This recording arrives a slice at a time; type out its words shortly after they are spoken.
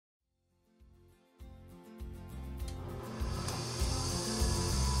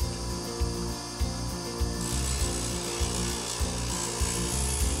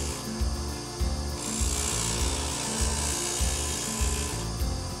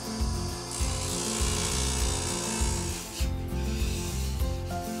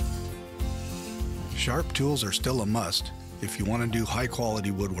Sharp tools are still a must if you want to do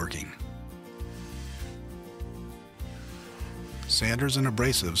high-quality woodworking. Sanders and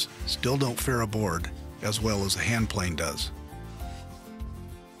abrasives still don't fare a board as well as a hand plane does.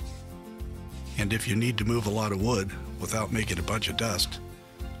 And if you need to move a lot of wood without making a bunch of dust,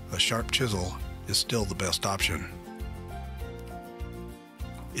 a sharp chisel is still the best option.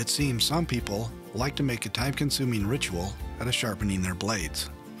 It seems some people like to make a time-consuming ritual out of sharpening their blades.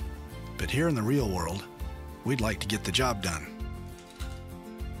 But here in the real world, we'd like to get the job done.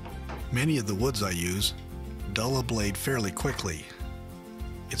 Many of the woods I use dull a blade fairly quickly.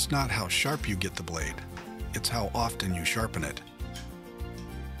 It's not how sharp you get the blade, it's how often you sharpen it.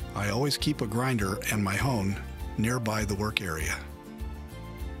 I always keep a grinder and my hone nearby the work area.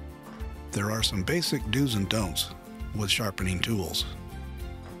 There are some basic do's and don'ts with sharpening tools.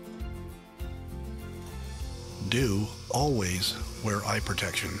 Do always wear eye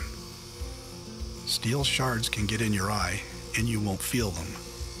protection. Steel shards can get in your eye and you won't feel them.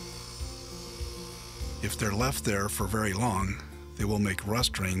 If they're left there for very long, they will make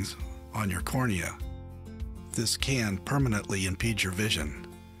rust rings on your cornea. This can permanently impede your vision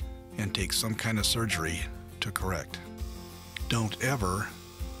and take some kind of surgery to correct. Don't ever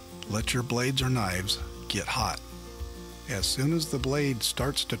let your blades or knives get hot. As soon as the blade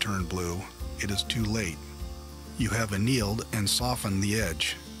starts to turn blue, it is too late. You have annealed and softened the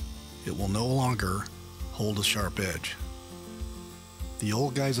edge. It will no longer hold a sharp edge. The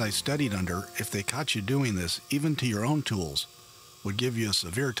old guys I studied under, if they caught you doing this, even to your own tools, would give you a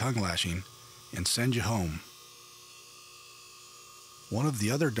severe tongue lashing and send you home. One of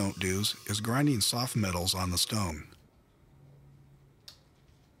the other don't do's is grinding soft metals on the stone.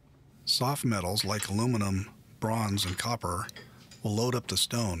 Soft metals like aluminum, bronze, and copper will load up the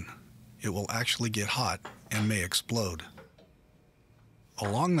stone. It will actually get hot and may explode.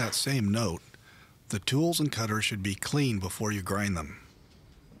 Along that same note, the tools and cutters should be clean before you grind them.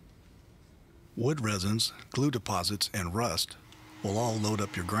 Wood resins, glue deposits, and rust will all load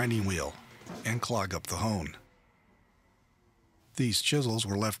up your grinding wheel and clog up the hone. These chisels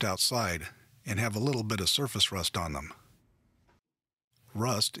were left outside and have a little bit of surface rust on them.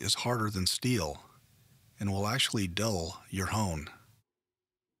 Rust is harder than steel and will actually dull your hone.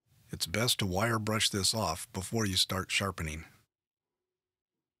 It's best to wire brush this off before you start sharpening.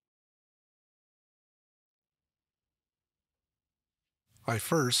 I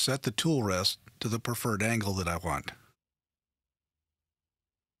first set the tool rest to the preferred angle that I want.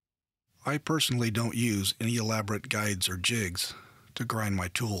 I personally don't use any elaborate guides or jigs to grind my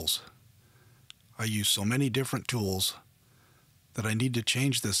tools. I use so many different tools that I need to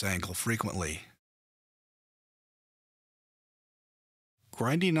change this angle frequently.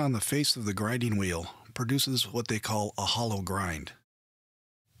 Grinding on the face of the grinding wheel produces what they call a hollow grind.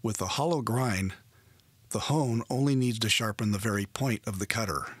 With a hollow grind, the hone only needs to sharpen the very point of the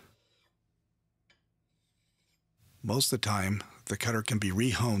cutter. Most of the time, the cutter can be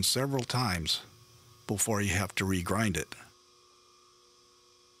re-honed several times before you have to re-grind it.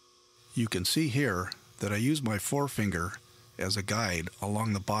 You can see here that I use my forefinger as a guide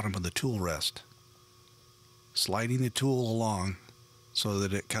along the bottom of the tool rest, sliding the tool along so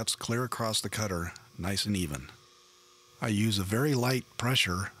that it cuts clear across the cutter nice and even. I use a very light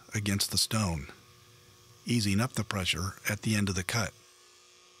pressure against the stone, easing up the pressure at the end of the cut.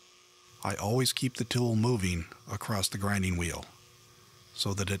 I always keep the tool moving across the grinding wheel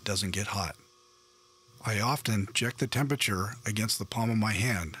so that it doesn't get hot. I often check the temperature against the palm of my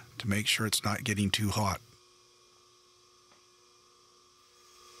hand to make sure it's not getting too hot.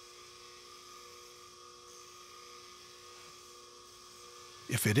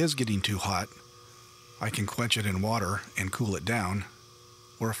 If it is getting too hot, I can quench it in water and cool it down,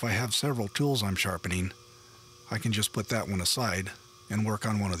 or if I have several tools I'm sharpening, I can just put that one aside and work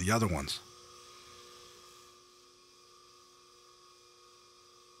on one of the other ones.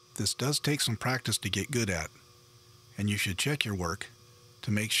 This does take some practice to get good at, and you should check your work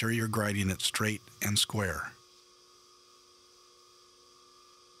to make sure you're grinding it straight and square.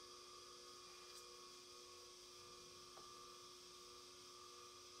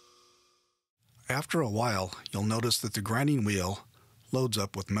 After a while, you'll notice that the grinding wheel loads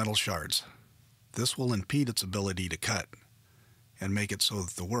up with metal shards. This will impede its ability to cut and make it so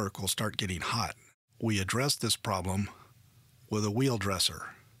that the work will start getting hot. We address this problem with a wheel dresser.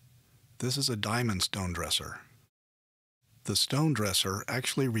 This is a diamond stone dresser. The stone dresser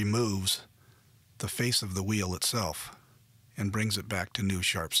actually removes the face of the wheel itself and brings it back to new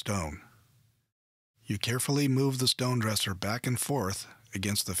sharp stone. You carefully move the stone dresser back and forth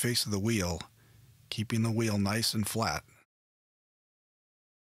against the face of the wheel, keeping the wheel nice and flat.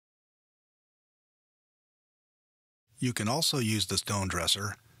 You can also use the stone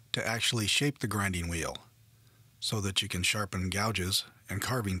dresser to actually shape the grinding wheel so that you can sharpen gouges and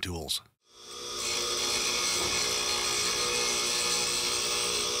carving tools.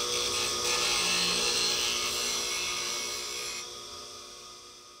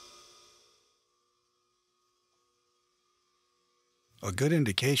 A good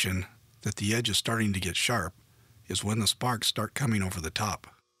indication that the edge is starting to get sharp is when the sparks start coming over the top.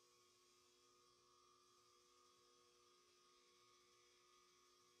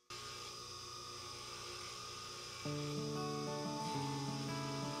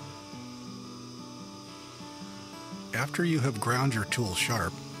 After you have ground your tool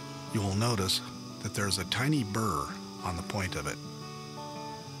sharp, you will notice that there is a tiny burr on the point of it.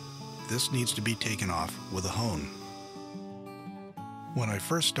 This needs to be taken off with a hone. When I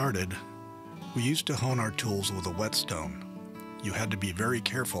first started, we used to hone our tools with a whetstone. You had to be very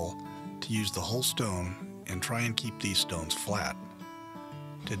careful to use the whole stone and try and keep these stones flat.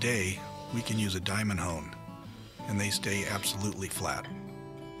 Today, we can use a diamond hone, and they stay absolutely flat.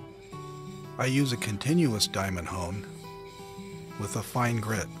 I use a continuous diamond hone with a fine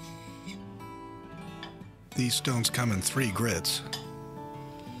grit. These stones come in 3 grits: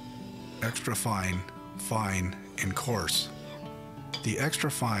 extra fine, fine, and coarse. The extra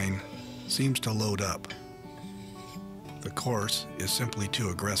fine seems to load up. The coarse is simply too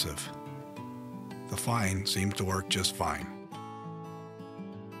aggressive. The fine seems to work just fine.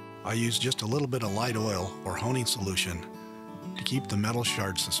 I use just a little bit of light oil or honing solution to keep the metal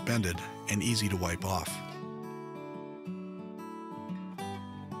shards suspended and easy to wipe off.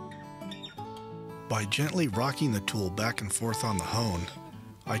 By gently rocking the tool back and forth on the hone,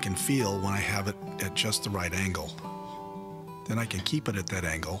 I can feel when I have it at just the right angle. Then I can keep it at that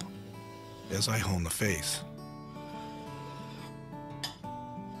angle as I hone the face.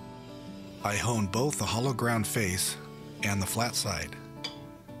 I hone both the hollow ground face and the flat side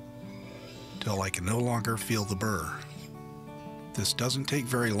till I can no longer feel the burr. This doesn't take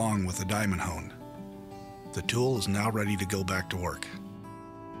very long with a diamond hone. The tool is now ready to go back to work.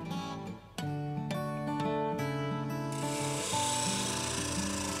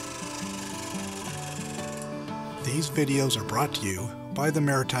 These videos are brought to you by the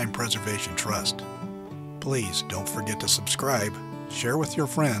Maritime Preservation Trust. Please don't forget to subscribe, share with your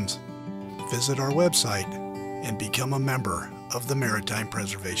friends, visit our website, and become a member of the Maritime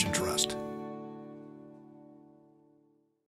Preservation Trust.